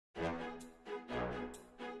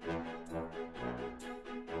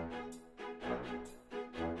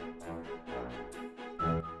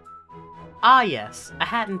Ah yes, A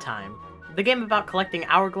Hat in Time, the game about collecting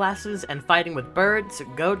hourglasses and fighting with birds,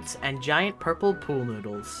 goats, and giant purple pool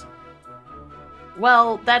noodles.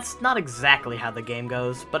 Well, that's not exactly how the game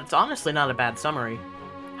goes, but it's honestly not a bad summary.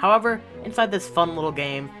 However, inside this fun little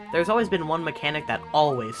game, there's always been one mechanic that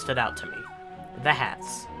always stood out to me: the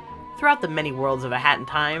hats. Throughout the many worlds of A Hat in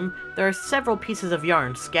Time, there are several pieces of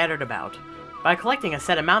yarn scattered about. By collecting a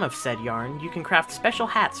set amount of said yarn, you can craft special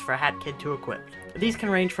hats for a hat kid to equip. These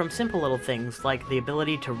can range from simple little things like the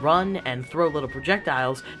ability to run and throw little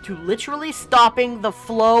projectiles to literally stopping the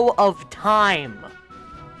flow of time.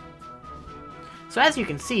 So as you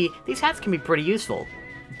can see, these hats can be pretty useful.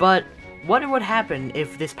 But what would happen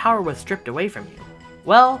if this power was stripped away from you?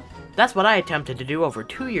 Well, that's what I attempted to do over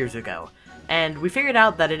 2 years ago, and we figured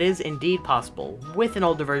out that it is indeed possible, with an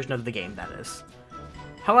older version of the game, that is.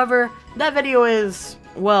 However, that video is,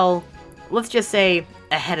 well, let's just say,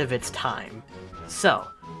 ahead of its time. So,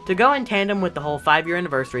 to go in tandem with the whole 5-year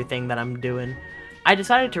anniversary thing that I'm doing, I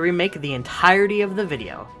decided to remake the entirety of the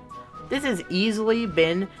video. This has easily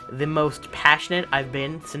been the most passionate I've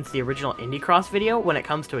been since the original Indie Cross video when it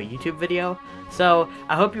comes to a YouTube video, so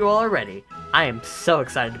I hope you all are ready. I am so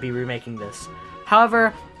excited to be remaking this.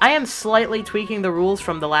 However, I am slightly tweaking the rules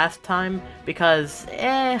from the last time because,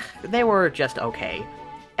 they were just okay.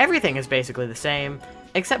 Everything is basically the same,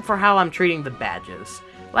 except for how I'm treating the badges.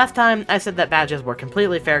 Last time, I said that badges were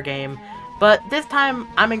completely fair game, but this time,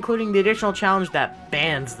 I'm including the additional challenge that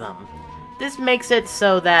bans them. This makes it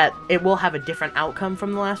so that it will have a different outcome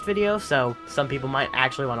from the last video, so some people might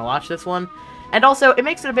actually want to watch this one. And also, it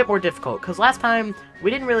makes it a bit more difficult, because last time, we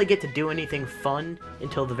didn't really get to do anything fun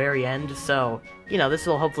until the very end, so, you know, this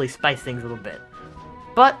will hopefully spice things a little bit.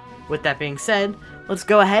 But, with that being said, let's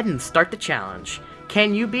go ahead and start the challenge.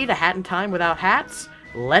 Can you beat A Hat in Time without hats?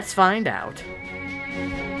 Let's find out.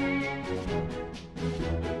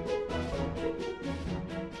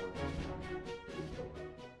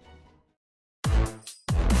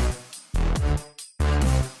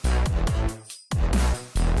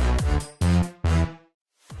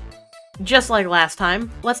 Just like last time,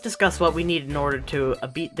 let's discuss what we need in order to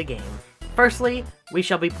beat the game. Firstly, we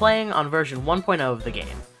shall be playing on version 1.0 of the game.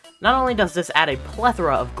 Not only does this add a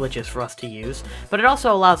plethora of glitches for us to use, but it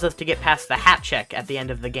also allows us to get past the hat check at the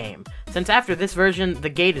end of the game, since after this version, the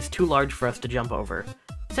gate is too large for us to jump over.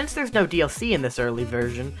 Since there's no DLC in this early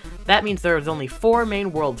version, that means there is only 4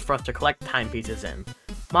 main worlds for us to collect timepieces in: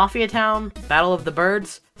 Mafia Town, Battle of the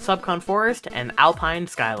Birds, Subcon Forest, and Alpine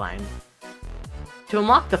Skyline. To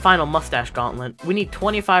unlock the final Mustache Gauntlet, we need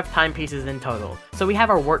 25 timepieces in total, so we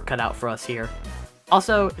have our work cut out for us here.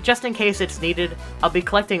 Also, just in case it's needed, I'll be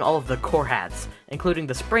collecting all of the core hats, including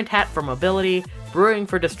the Sprint Hat for mobility, Brewing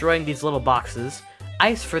for destroying these little boxes,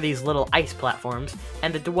 Ice for these little ice platforms,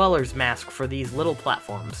 and the Dweller's Mask for these little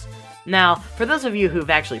platforms. Now, for those of you who've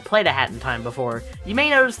actually played A Hat in Time before, you may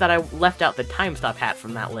notice that I left out the Time Stop hat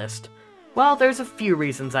from that list. Well, there's a few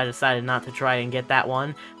reasons I decided not to try and get that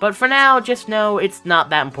one, but for now, just know it's not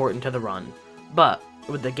that important to the run. But,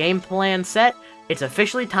 with the game plan set, it's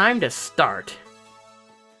officially time to start.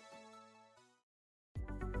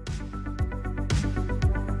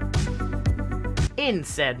 In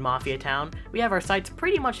said Mafia Town, we have our sights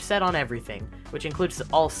pretty much set on everything, which includes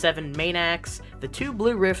all 7 main acts, the 2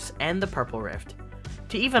 blue rifts, and the purple rift.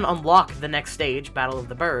 To even unlock the next stage, Battle of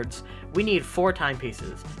the Birds, we need 4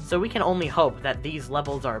 timepieces, so we can only hope that these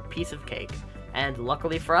levels are a piece of cake. And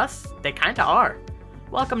luckily for us, they kinda are.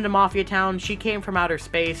 Welcome to Mafia Town, She Came from Outer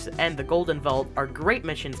Space, and the Golden Vault are great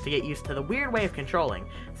missions to get used to the weird way of controlling,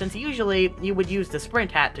 since usually you would use the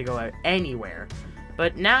Sprint Hat to go anywhere.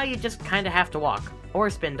 But now you just kinda have to walk, or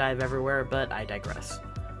spin dive everywhere, but I digress.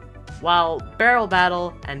 While Barrel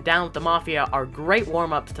Battle and Down with the Mafia are great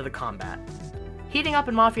warm-ups to the combat. Heating up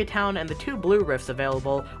in Mafia Town and the 2 blue rifts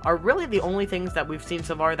available are really the only things that we've seen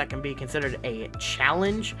so far that can be considered a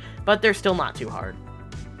challenge, but they're still not too hard.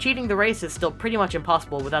 Cheating the race is still pretty much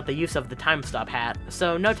impossible without the use of the Time Stop hat,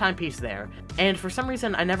 so no timepiece there. And for some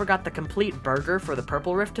reason I never got the complete burger for the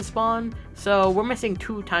purple rift to spawn, so we're missing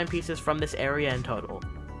 2 timepieces from this area in total.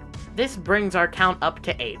 This brings our count up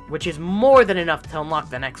to 8, which is more than enough to unlock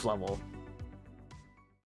the next level.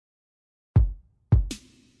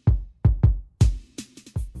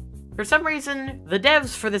 For some reason, the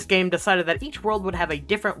devs for this game decided that each world would have a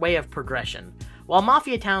different way of progression. While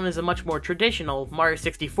Mafia Town is a much more traditional, Mario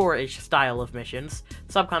 64-ish style of missions,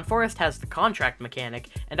 Subcon Forest has the contract mechanic,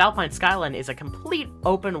 and Alpine Skyline is a complete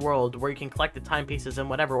open world where you can collect the timepieces in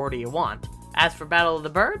whatever order you want. As for Battle of the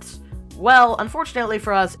Birds, well, unfortunately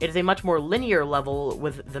for us, it is a much more linear level,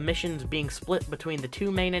 with the missions being split between the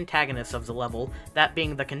 2 main antagonists of the level, that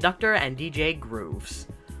being the Conductor and DJ Grooves.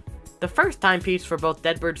 The first timepiece for both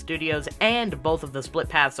Deadbird Studios and both of the split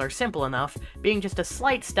paths are simple enough, being just a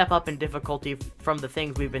slight step up in difficulty from the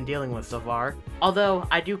things we've been dealing with so far. Although,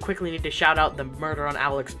 I do quickly need to shout out the Murder on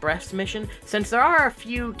Owl Express mission, since there are a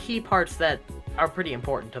few key parts that are pretty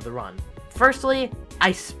important to the run. Firstly,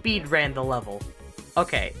 I speed ran the level.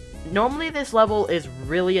 Okay, normally this level is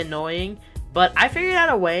really annoying, but I figured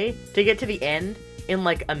out a way to get to the end in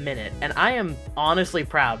like a minute, and I am honestly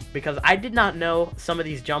proud because I did not know some of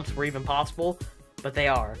these jumps were even possible, but they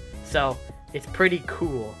are, so it's pretty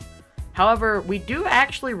cool. However, we do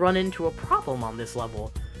actually run into a problem on this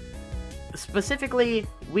level. Specifically,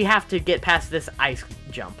 we have to get past this ice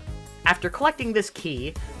jump. After collecting this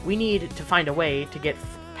key, we need to find a way to get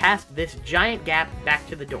past this giant gap back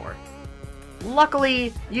to the door.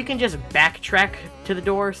 Luckily, you can just backtrack to the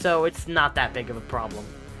door, so it's not that big of a problem.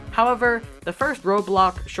 However, the first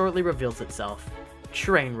roadblock shortly reveals itself.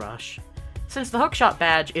 Train Rush. Since the hookshot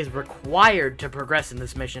badge is required to progress in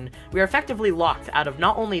this mission, we are effectively locked out of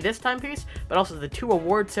not only this timepiece, but also the 2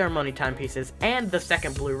 award ceremony timepieces and the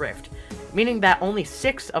second blue rift, meaning that only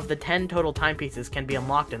 6 of the 10 total timepieces can be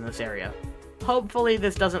unlocked in this area. Hopefully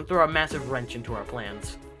this doesn't throw a massive wrench into our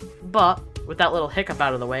plans. But, with that little hiccup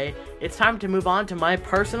out of the way, it's time to move on to my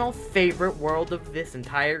personal favorite world of this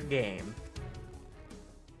entire game.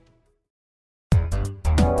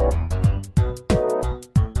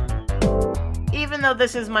 Even though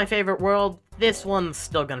this is my favorite world, this one's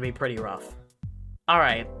still gonna be pretty rough.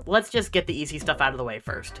 Alright, let's just get the easy stuff out of the way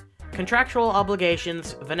first. Contractual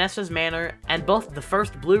obligations, Vanessa's Manor, and both the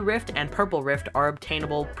first Blue Rift and Purple Rift are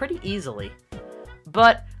obtainable pretty easily.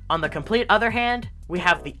 But, on the complete other hand, we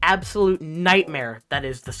have the absolute nightmare that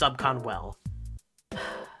is the Subcon Well.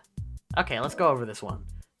 Okay, let's go over this one.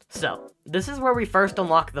 So, this is where we first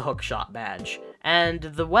unlock the hookshot badge, and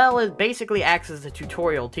the well basically acts as a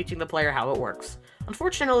tutorial teaching the player how it works.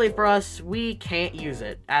 Unfortunately for us, we can't use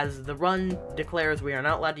it, as the run declares we are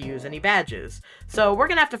not allowed to use any badges, so we're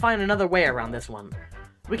gonna have to find another way around this one.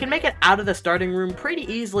 We can make it out of the starting room pretty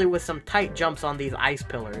easily with some tight jumps on these ice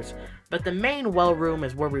pillars, but the main well room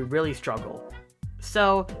is where we really struggle.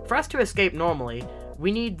 So, for us to escape normally,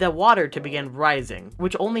 we need the water to begin rising,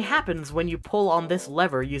 which only happens when you pull on this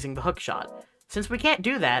lever using the hookshot. Since we can't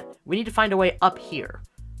do that, we need to find a way up here.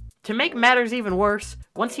 To make matters even worse,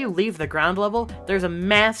 once you leave the ground level, there's a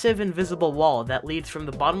massive invisible wall that leads from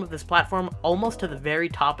the bottom of this platform almost to the very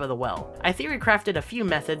top of the well. I theory crafted a few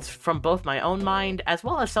methods from both my own mind as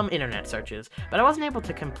well as some internet searches, but I wasn't able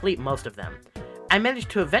to complete most of them. I managed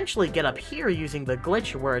to eventually get up here using the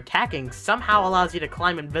glitch where attacking somehow allows you to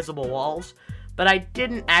climb invisible walls, but I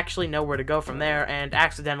didn't actually know where to go from there and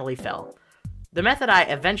accidentally fell. The method I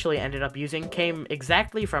eventually ended up using came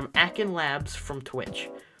exactly from Akin Labs from Twitch.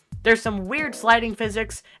 There's some weird sliding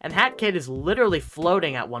physics, and Hat Kid is literally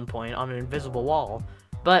floating at one point on an invisible wall,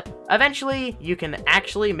 but eventually you can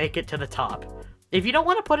actually make it to the top. If you don't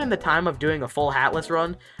want to put in the time of doing a full Hatless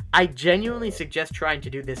run, I genuinely suggest trying to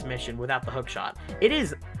do this mission without the hookshot. It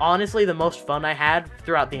is honestly the most fun I had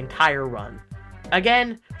throughout the entire run.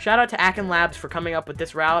 Again, shout out to Akin Labs for coming up with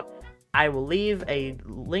this route. I will leave a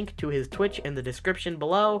link to his Twitch in the description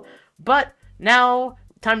below, but now,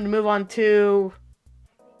 time to move on to,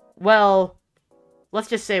 well, let's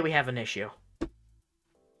just say we have an issue.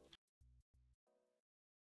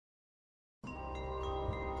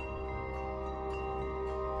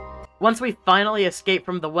 Once we finally escape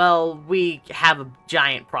from the well, we have a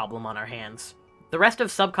giant problem on our hands. The rest of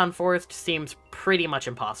Subcon Forest seems pretty much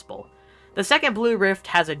impossible. The second Blue Rift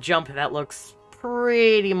has a jump that looks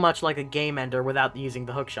pretty much like a game ender without using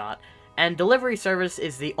the hookshot, and Delivery Service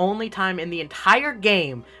is the only time in the entire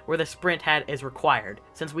game where the sprint hat is required,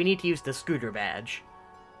 since we need to use the scooter badge.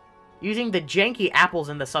 Using the janky apples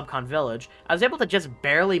in the Subcon Village, I was able to just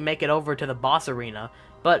barely make it over to the boss arena,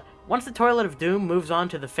 but once the Toilet of Doom moves on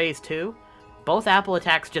to the Phase 2, both apple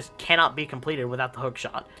attacks just cannot be completed without the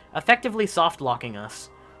hookshot, effectively soft-locking us.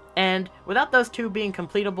 And without those two being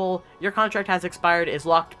completable, your contract has expired is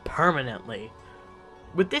locked permanently.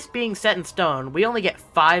 With this being set in stone, we only get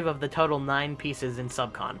 5 of the total 9 pieces in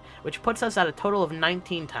Subcon, which puts us at a total of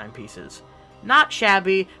 19 timepieces. Not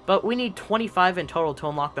shabby, but we need 25 in total to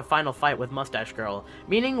unlock the final fight with Mustache Girl,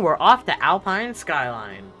 meaning we're off to Alpine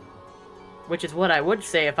Skyline. Which is what I would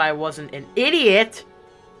say if I wasn't an idiot!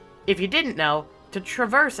 If you didn't know, to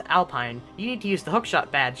traverse Alpine, you need to use the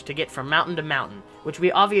hookshot badge to get from mountain to mountain, which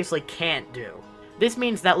we obviously can't do. This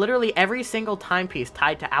means that literally every single timepiece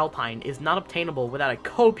tied to Alpine is not obtainable without a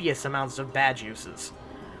copious amounts of badge uses.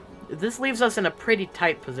 This leaves us in a pretty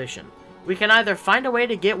tight position. We can either find a way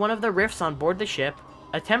to get one of the rifts on board the ship,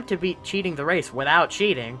 attempt to beat cheating the race without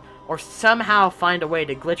cheating, or somehow find a way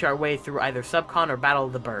to glitch our way through either Subcon or Battle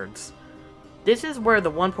of the Birds. This is where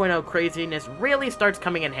the 1.0 craziness really starts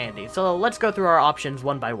coming in handy, so let's go through our options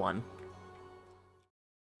one by one.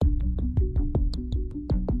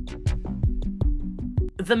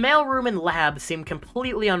 The mailroom and lab seem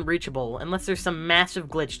completely unreachable unless there's some massive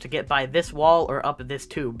glitch to get by this wall or up this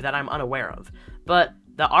tube that I'm unaware of, but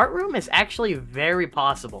the art room is actually very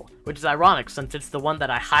possible, which is ironic since it's the one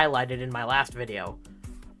that I highlighted in my last video.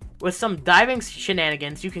 With some diving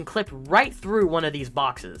shenanigans, you can clip right through one of these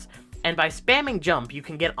boxes, and by spamming jump, you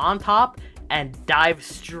can get on top and dive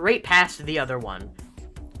straight past the other one.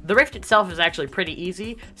 The rift itself is actually pretty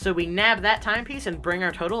easy, so we nab that timepiece and bring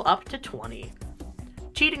our total up to 20.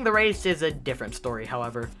 Cheating the race is a different story,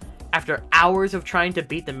 however. After hours of trying to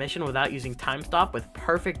beat the mission without using time stop with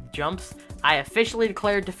perfect jumps, I officially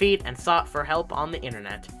declared defeat and sought for help on the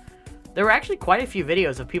internet. There were actually quite a few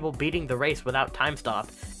videos of people beating the race without time stop,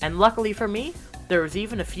 and luckily for me, there was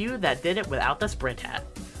even a few that did it without the sprint hat.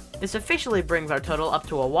 This officially brings our total up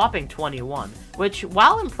to a whopping 21, which,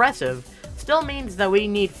 while impressive, still means that we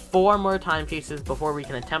need 4 more timepieces before we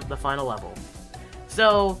can attempt the final level.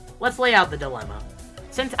 So, let's lay out the dilemma.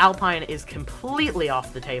 Since Alpine is completely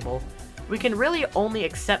off the table, we can really only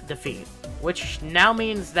accept defeat, which now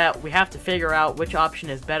means that we have to figure out which option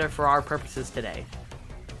is better for our purposes today.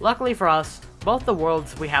 Luckily for us, both the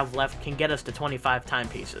worlds we have left can get us to 25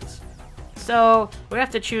 timepieces. So, we have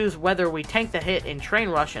to choose whether we tank the hit in Train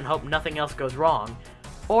Rush and hope nothing else goes wrong,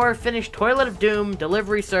 or finish Toilet of Doom,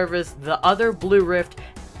 Delivery Service, the other Blue Rift,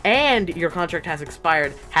 and your contract has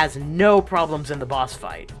expired, has no problems in the boss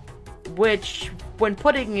fight. Which, when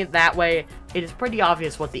putting it that way, it is pretty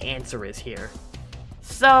obvious what the answer is here.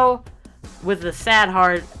 So, with a sad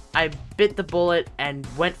heart, I bit the bullet and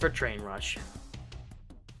went for Train Rush.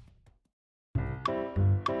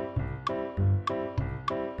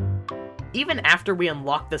 Even after we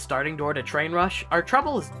unlock the starting door to Train Rush, our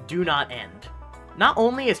troubles do not end. Not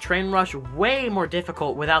only is Train Rush way more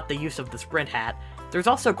difficult without the use of the sprint hat, there's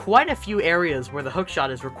also quite a few areas where the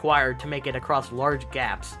hookshot is required to make it across large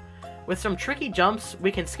gaps. With some tricky jumps,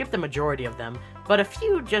 we can skip the majority of them, but a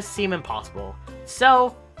few just seem impossible.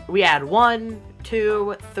 So, we add 1,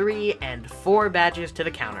 2, 3, and 4 badges to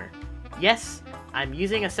the counter. Yes, I'm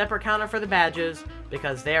using a separate counter for the badges,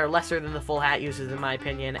 because they are lesser than the full hat uses in my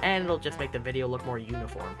opinion, and it'll just make the video look more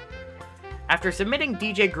uniform. After submitting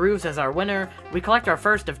DJ Grooves as our winner, we collect our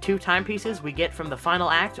first of 2 timepieces we get from the final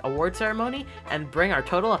act award ceremony, and bring our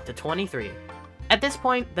total up to 23. At this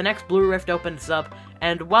point, the next Blue Rift opens up,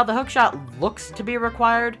 and while the hookshot looks to be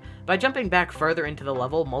required, by jumping back further into the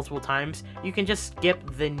level multiple times, you can just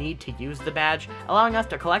skip the need to use the badge, allowing us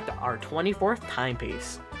to collect our 24th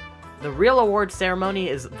timepiece. The real award ceremony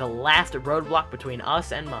is the last roadblock between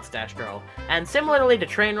us and Mustache Girl, and similarly to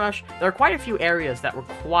Train Rush, there are quite a few areas that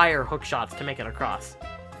require hookshots to make it across.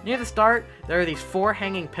 Near the start, there are these 4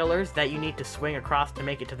 hanging pillars that you need to swing across to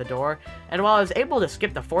make it to the door, and while I was able to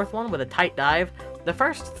skip the 4th one with a tight dive, the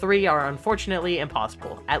first 3 are unfortunately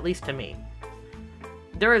impossible, at least to me.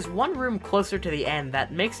 There is one room closer to the end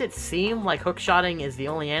that makes it seem like hookshotting is the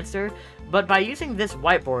only answer, but by using this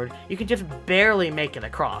whiteboard, you can just barely make it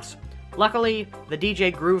across. Luckily, the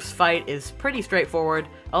DJ Grooves fight is pretty straightforward,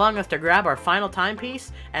 allowing us to grab our final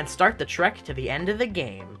timepiece and start the trek to the end of the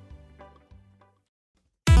game.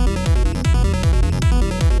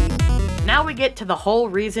 Now we get to the whole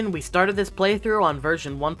reason we started this playthrough on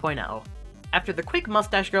version 1.0. After the quick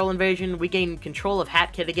Mustache Girl invasion, we gain control of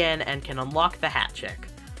Hat Kid again and can unlock the Hat Chick.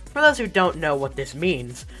 For those who don't know what this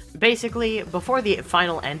means, basically, before the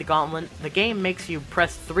final end gauntlet, the game makes you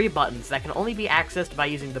press 3 buttons that can only be accessed by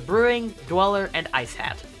using the Brewing, Dweller, and Ice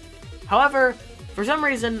Hat. However, for some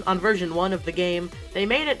reason, on version 1 of the game, they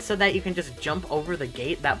made it so that you can just jump over the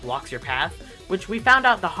gate that blocks your path, which we found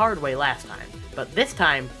out the hard way last time, but this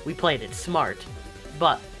time, we played it smart.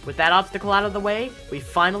 But, with that obstacle out of the way, we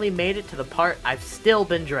finally made it to the part I've still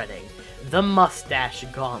been dreading, the Mustache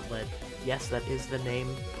Gauntlet. Yes, that is the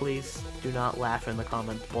name. Please do not laugh in the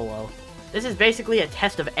comments below. This is basically a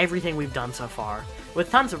test of everything we've done so far,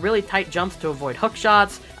 with tons of really tight jumps to avoid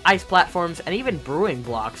hookshots, ice platforms, and even brewing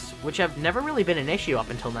blocks, which have never really been an issue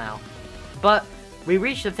up until now. But we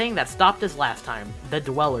reached the thing that stopped us last time, the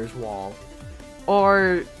Dweller's Wall.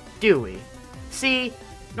 Or do we? See,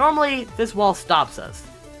 normally this wall stops us,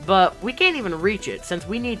 but we can't even reach it since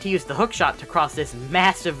we need to use the hookshot to cross this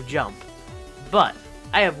massive jump. But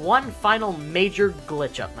I have one final major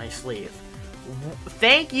glitch up my sleeve.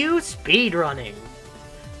 Thank you, speedrunning!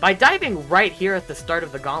 By diving right here at the start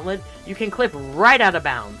of the gauntlet, you can clip right out of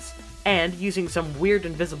bounds, and using some weird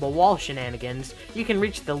invisible wall shenanigans, you can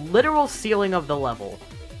reach the literal ceiling of the level.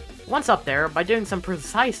 Once up there, by doing some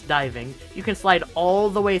precise diving, you can slide all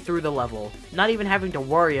the way through the level, not even having to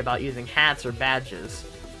worry about using hats or badges.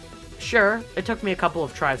 Sure, it took me a couple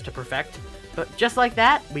of tries to perfect, but just like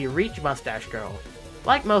that, we reach Mustache Girl.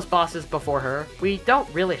 Like most bosses before her, we don't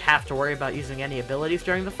really have to worry about using any abilities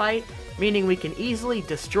during the fight, meaning we can easily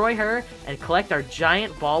destroy her and collect our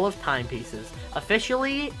giant ball of timepieces,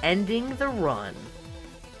 officially ending the run.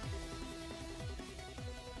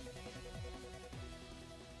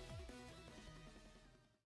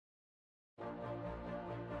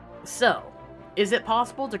 So, is it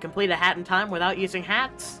possible to complete a hat in time without using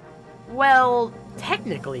hats? Well,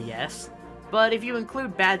 technically yes, but if you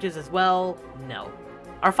include badges as well, no.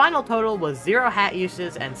 Our final total was 0 hat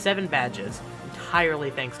uses and 7 badges,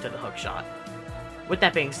 entirely thanks to the hookshot. With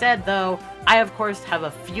that being said, though, I of course have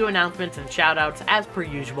a few announcements and shoutouts as per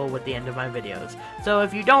usual with the end of my videos, so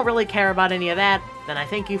if you don't really care about any of that, then I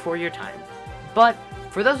thank you for your time. But,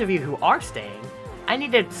 for those of you who are staying, I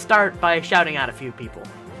need to start by shouting out a few people.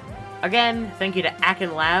 Again, thank you to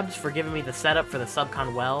Akin Labs for giving me the setup for the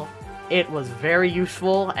Subcon well. It was very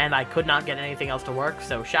useful, and I could not get anything else to work,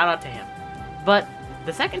 so shout out to him. But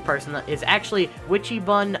the second person is actually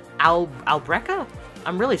Witchybun Albreca?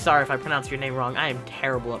 I'm really sorry if I pronounced your name wrong, I am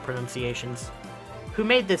terrible at pronunciations. Who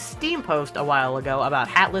made this Steam post a while ago about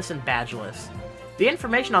Hatless and Badgeless. The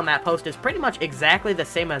information on that post is pretty much exactly the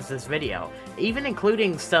same as this video, even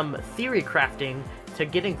including some theory crafting to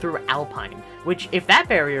getting through Alpine, which, if that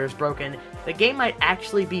barrier is broken, the game might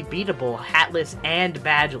actually be beatable Hatless and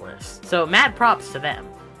Badgeless. So mad props to them.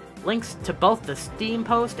 Links to both the Steam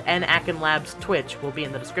post and Akin Labs Twitch will be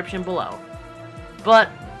in the description below. But,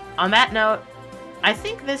 on that note, I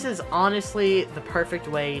think this is honestly the perfect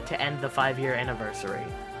way to end the 5-year anniversary.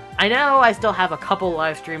 I know I still have a couple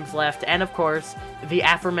live streams left, and of course, the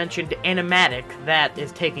aforementioned animatic that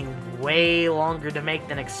is taking way longer to make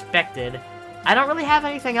than expected. I don't really have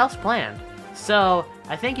anything else planned, so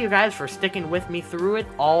I thank you guys for sticking with me through it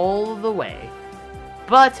all the way.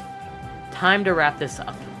 But, time to wrap this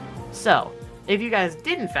up. So, if you guys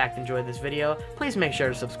did in fact enjoy this video, please make sure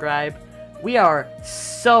to subscribe. We are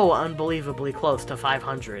so unbelievably close to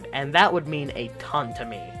 500, and that would mean a ton to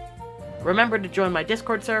me. Remember to join my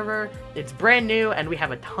Discord server, it's brand new, and we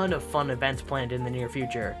have a ton of fun events planned in the near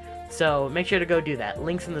future, so make sure to go do that,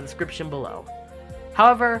 links in the description below.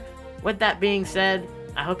 However, with that being said,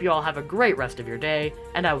 I hope you all have a great rest of your day,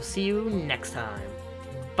 and I will see you next time.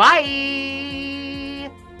 Bye!